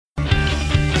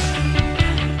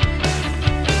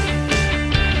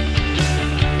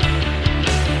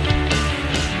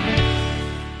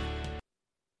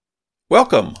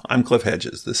Welcome. I'm Cliff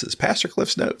Hedges. This is Pastor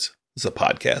Cliff's Notes. This is a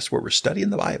podcast where we're studying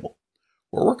the Bible.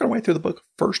 We're working our way through the book of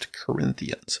 1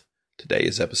 Corinthians. Today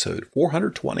is episode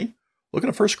 420, looking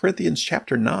at 1 Corinthians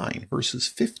chapter 9, verses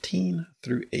 15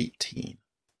 through 18.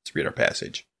 Let's read our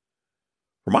passage.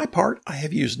 For my part, I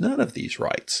have used none of these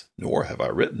rights, nor have I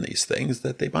written these things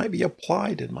that they might be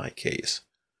applied in my case.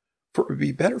 For it would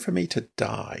be better for me to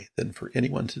die than for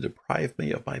anyone to deprive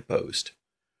me of my boast.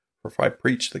 For if I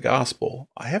preach the gospel,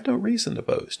 I have no reason to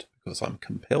boast, because I'm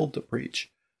compelled to preach,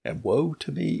 and woe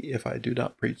to me if I do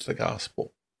not preach the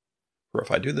gospel. For if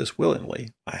I do this willingly,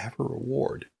 I have a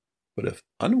reward, but if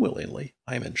unwillingly,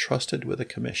 I am entrusted with a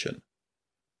commission.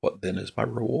 What then is my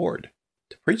reward?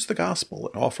 To preach the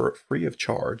gospel and offer it free of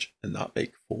charge, and not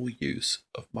make full use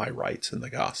of my rights in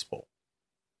the gospel.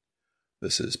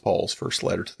 This is Paul's first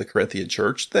letter to the Corinthian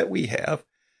church that we have,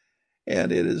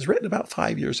 and it is written about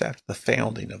 5 years after the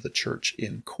founding of the church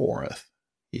in Corinth.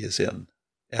 He is in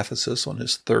Ephesus on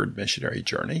his third missionary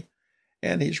journey,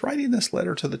 and he's writing this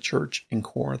letter to the church in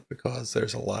Corinth because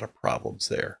there's a lot of problems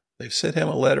there. They've sent him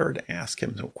a letter to ask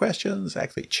him some questions,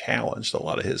 actually challenged a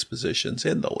lot of his positions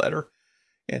in the letter,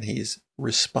 and he's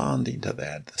responding to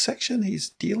that. The section he's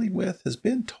dealing with has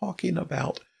been talking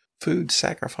about food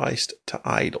sacrificed to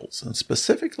idols. And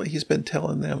specifically, he's been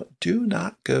telling them, do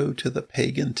not go to the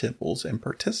pagan temples and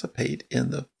participate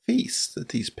in the feasts at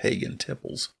these pagan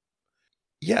temples.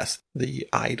 Yes, the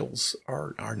idols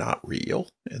are not real,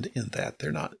 and in that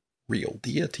they're not real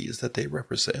deities that they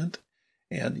represent.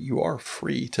 And you are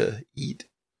free to eat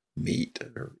meat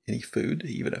or any food,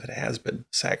 even if it has been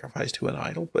sacrificed to an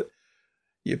idol. But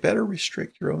you better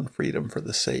restrict your own freedom for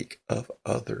the sake of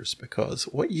others, because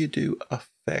what you do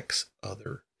affects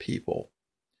other people.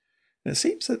 And it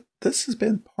seems that this has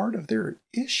been part of their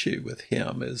issue with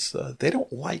him, is they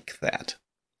don't like that.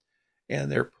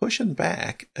 And they're pushing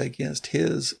back against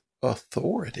his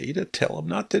authority to tell them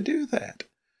not to do that.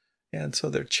 And so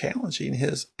they're challenging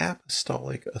his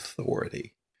apostolic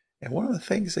authority. And one of the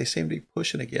things they seem to be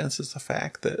pushing against is the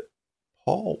fact that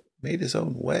Paul made his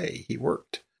own way. He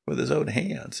worked with his own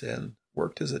hands and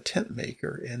worked as a tent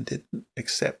maker and didn't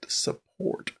accept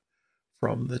support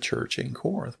from the church in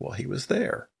Corinth while he was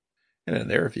there. And in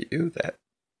their view, that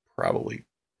probably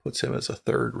puts him as a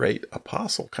third-rate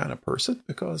apostle kind of person,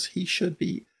 because he should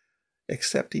be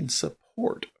accepting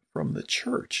support from the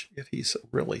church if he's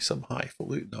really some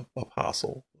highfalutin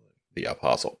apostle. The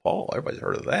Apostle Paul, everybody's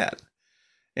heard of that.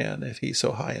 And if he's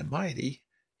so high and mighty,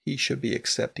 he should be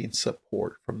accepting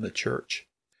support from the church.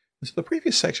 And so the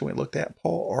previous section we looked at,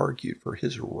 Paul argued for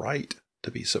his right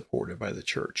to be supported by the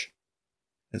church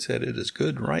and said it is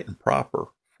good, right, and proper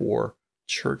for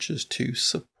churches to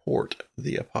support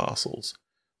the apostles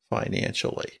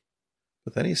financially.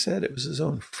 But then he said it was his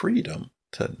own freedom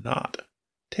to not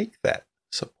take that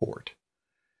support.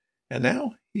 And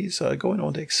now he's going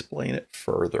on to explain it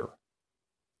further.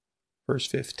 Verse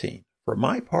 15, for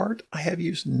my part, I have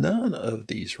used none of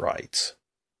these rights,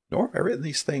 nor have I written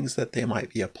these things that they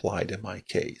might be applied in my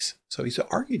case. So he's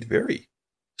argued very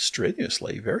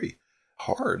strenuously, very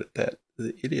hard, that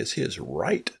it is his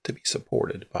right to be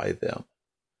supported by them.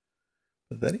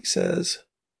 But then he says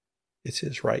it's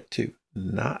his right to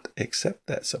not accept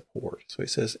that support. So he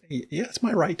says, yeah, it's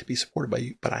my right to be supported by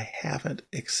you, but I haven't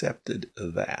accepted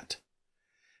that.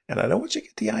 And I don't want you to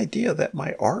get the idea that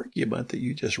my argument that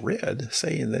you just read,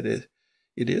 saying that it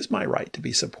is my right to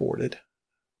be supported,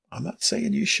 I'm not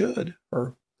saying you should, or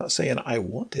I'm not saying I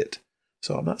want it.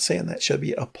 So I'm not saying that should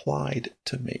be applied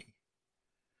to me.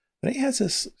 And he has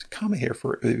this comment here,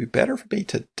 for it would be better for me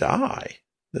to die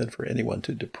than for anyone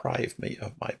to deprive me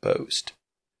of my boast.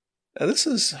 Now this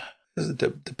is a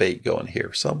debate going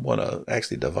here. Some want to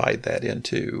actually divide that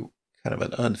into kind of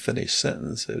an unfinished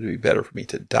sentence. It would be better for me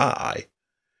to die.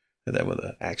 And then with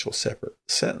an actual separate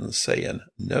sentence saying,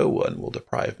 no one will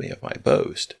deprive me of my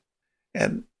boast.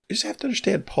 And we just have to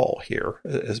understand Paul here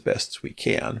as best as we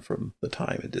can from the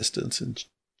time and distance and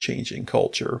changing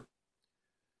culture.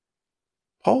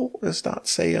 Paul is not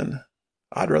saying,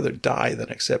 I'd rather die than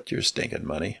accept your stinking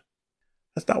money.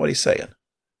 That's not what he's saying.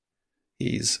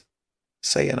 He's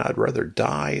saying, I'd rather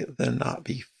die than not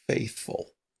be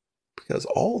faithful. Because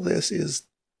all this is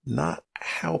not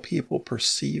how people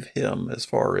perceive him as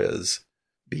far as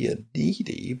being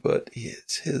needy, but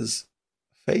it's his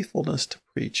faithfulness to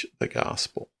preach the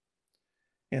gospel.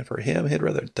 And for him, he'd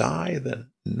rather die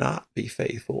than not be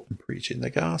faithful in preaching the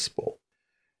gospel.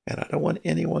 And I don't want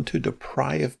anyone to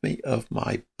deprive me of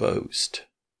my boast.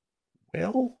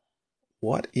 Well,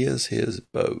 what is his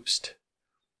boast?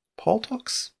 Paul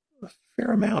talks a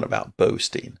fair amount about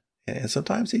boasting, and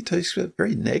sometimes he takes it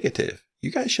very negative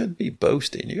you guys shouldn't be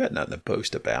boasting. You got nothing to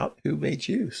boast about. Who made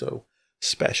you so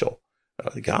special?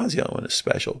 God's the only one that's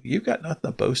special. You've got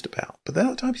nothing to boast about. But then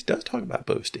other times he does talk about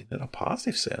boasting in a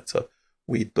positive sense of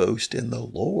we boast in the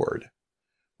Lord.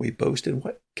 We boast in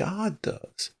what God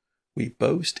does. We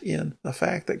boast in the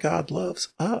fact that God loves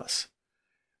us.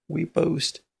 We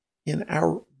boast in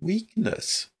our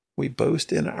weakness. We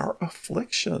boast in our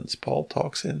afflictions. Paul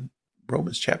talks in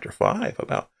Romans chapter 5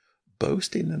 about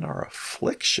boasting in our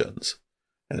afflictions.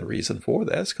 And the reason for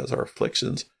that is because our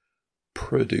afflictions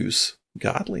produce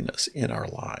godliness in our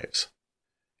lives.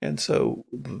 And so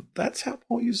that's how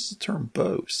Paul uses the term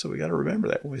boast. So we got to remember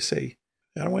that when we say,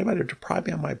 I don't want anybody to deprive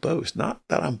me of my boast. Not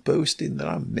that I'm boasting that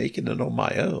I'm making it on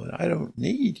my own. I don't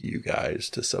need you guys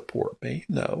to support me.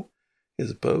 No,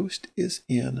 his boast is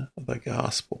in the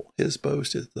gospel. His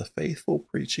boast is the faithful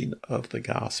preaching of the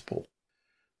gospel.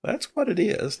 That's what it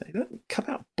is. He doesn't come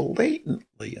out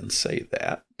blatantly and say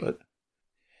that, but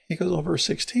he goes on verse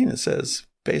 16 and says,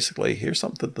 basically, here's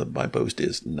something that my boast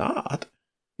is not.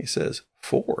 He says,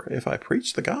 for if I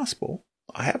preach the gospel,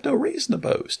 I have no reason to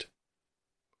boast,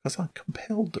 because I'm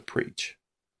compelled to preach.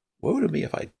 Woe to me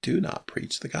if I do not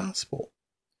preach the gospel.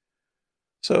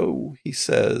 So he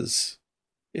says,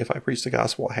 if I preach the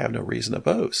gospel, I have no reason to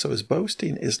boast. So his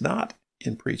boasting is not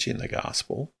in preaching the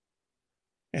gospel.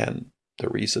 And the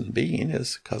reason being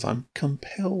is because I'm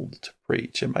compelled to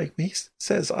preach. And when he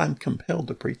says I'm compelled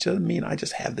to preach, it doesn't mean I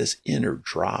just have this inner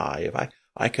drive.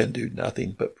 I can do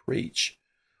nothing but preach.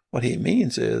 What he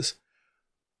means is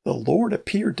the Lord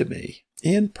appeared to me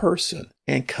in person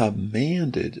and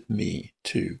commanded me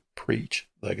to preach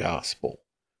the gospel.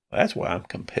 That's why I'm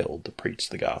compelled to preach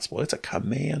the gospel. It's a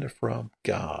command from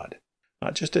God,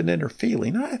 not just an inner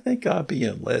feeling. I think I'm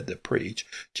being led to preach.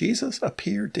 Jesus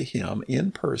appeared to him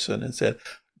in person and said,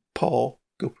 Paul,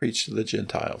 go preach to the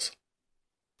Gentiles.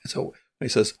 And so when he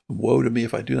says, woe to me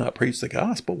if I do not preach the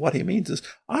gospel, what he means is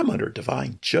I'm under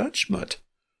divine judgment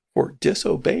for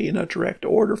disobeying a direct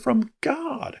order from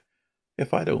God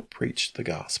if I don't preach the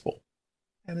gospel.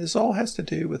 And this all has to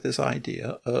do with this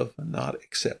idea of not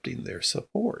accepting their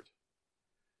support.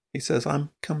 He says, I'm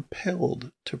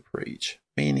compelled to preach,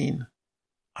 meaning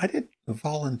I didn't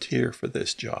volunteer for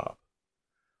this job.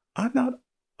 I'm not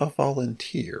a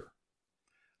volunteer.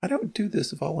 I don't do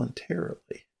this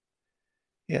voluntarily.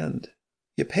 And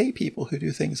you pay people who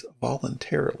do things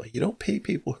voluntarily. You don't pay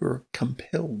people who are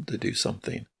compelled to do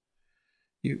something.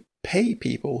 You pay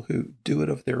people who do it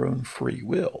of their own free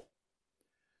will.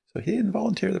 So he didn't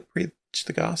volunteer to preach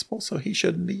the gospel, so he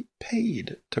shouldn't be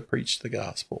paid to preach the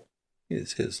gospel,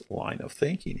 is his line of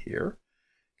thinking here.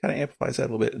 Kind of amplifies that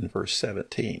a little bit in verse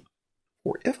 17.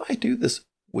 For if I do this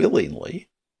willingly,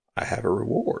 I have a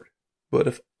reward. But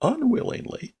if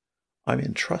unwillingly, I'm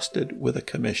entrusted with a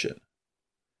commission.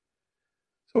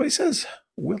 So when he says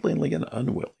willingly and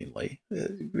unwillingly,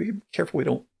 be careful we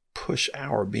don't push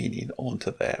our meaning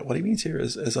onto that. What he means here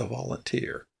is as a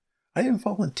volunteer. I didn't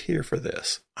volunteer for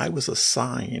this. I was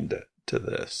assigned to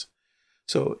this.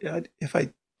 So if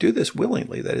I do this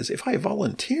willingly, that is, if I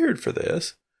volunteered for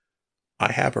this,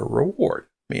 I have a reward,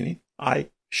 meaning I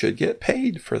should get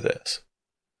paid for this.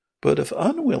 But if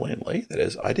unwillingly, that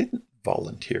is, I didn't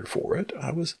volunteer for it,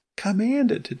 I was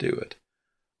commanded to do it.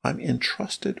 I'm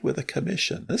entrusted with a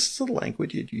commission. This is the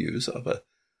language you'd use of a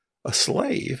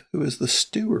slave who is the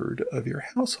steward of your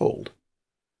household.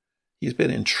 He's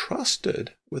been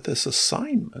entrusted with this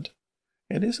assignment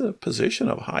and is in a position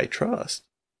of high trust,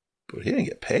 but he didn't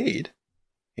get paid.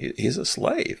 He's a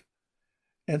slave.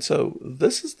 And so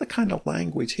this is the kind of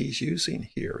language he's using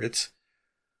here. It's,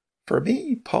 for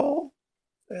me, Paul,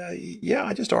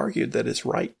 I just argued that it's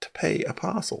right to pay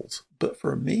apostles. But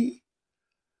for me,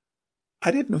 I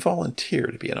didn't volunteer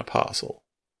to be an apostle.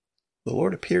 The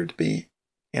Lord appeared to me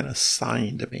and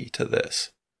assigned me to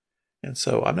this. And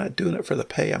so I'm not doing it for the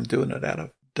pay. I'm doing it out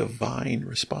of divine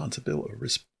responsibility.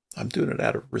 I'm doing it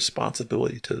out of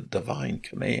responsibility to divine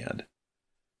command.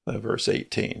 Verse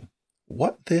 18.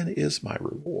 What then is my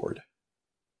reward?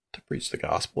 To preach the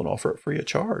gospel and offer it free of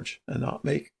charge and not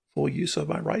make full use of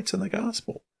my rights in the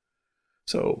gospel.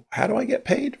 So how do I get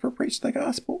paid for preaching the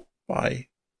gospel? By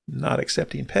not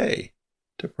accepting pay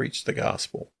to preach the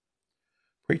gospel.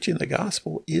 Preaching the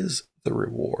gospel is the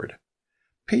reward.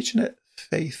 Preaching it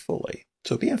faithfully.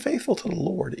 So being faithful to the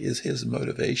Lord is his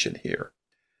motivation here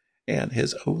and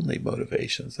his only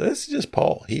motivation. So this is just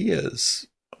Paul. He is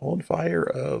on fire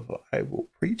of, I will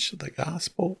preach the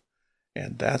gospel,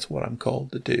 and that's what I'm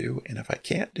called to do. And if I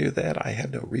can't do that, I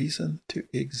have no reason to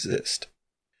exist.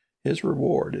 His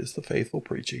reward is the faithful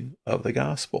preaching of the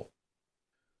gospel.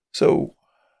 So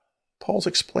Paul's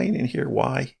explaining here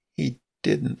why he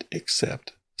didn't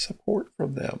accept support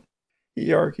from them.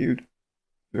 He argued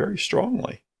very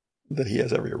strongly that he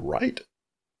has every right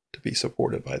to be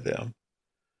supported by them.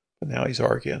 But now he's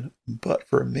arguing, but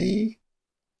for me,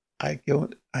 I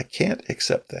can't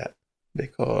accept that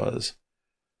because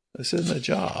this isn't a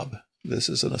job. This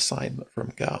is an assignment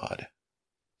from God.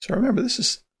 So remember, this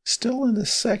is still in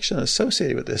this section,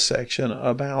 associated with this section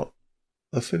about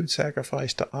the food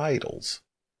sacrificed to idols.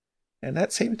 And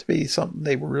that seemed to be something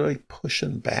they were really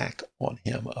pushing back on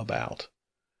him about.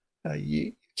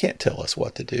 You can't tell us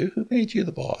what to do. Who made you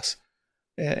the boss?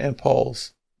 And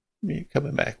Paul's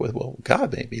coming back with, well,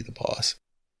 God made me the boss.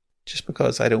 Just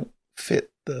because I don't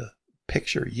fit the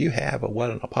picture you have of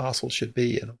what an apostle should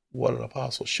be and what an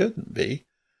apostle shouldn't be,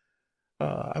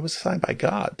 I was assigned by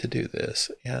God to do this,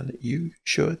 and you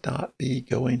should not be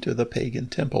going to the pagan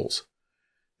temples.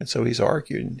 And so he's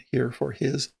arguing here for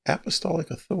his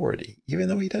apostolic authority, even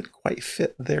though he doesn't quite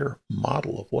fit their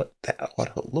model of what that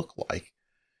ought to look like.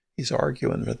 He's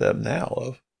arguing with them now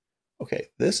of, okay,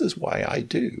 this is why I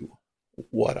do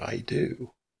what I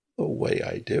do, the way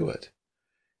I do it.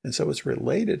 And so it's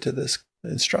related to this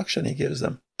instruction he gives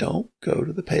them. Don't go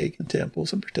to the pagan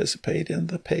temples and participate in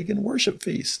the pagan worship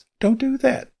feast. Don't do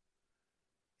that.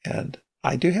 And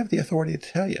I do have the authority to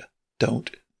tell you, don't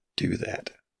do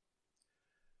that.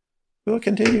 We'll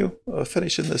continue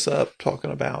finishing this up,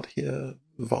 talking about his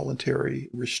voluntary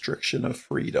restriction of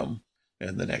freedom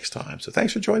in the next time. So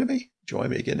thanks for joining me.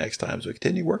 Join me again next time as we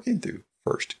continue working through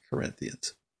 1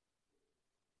 Corinthians.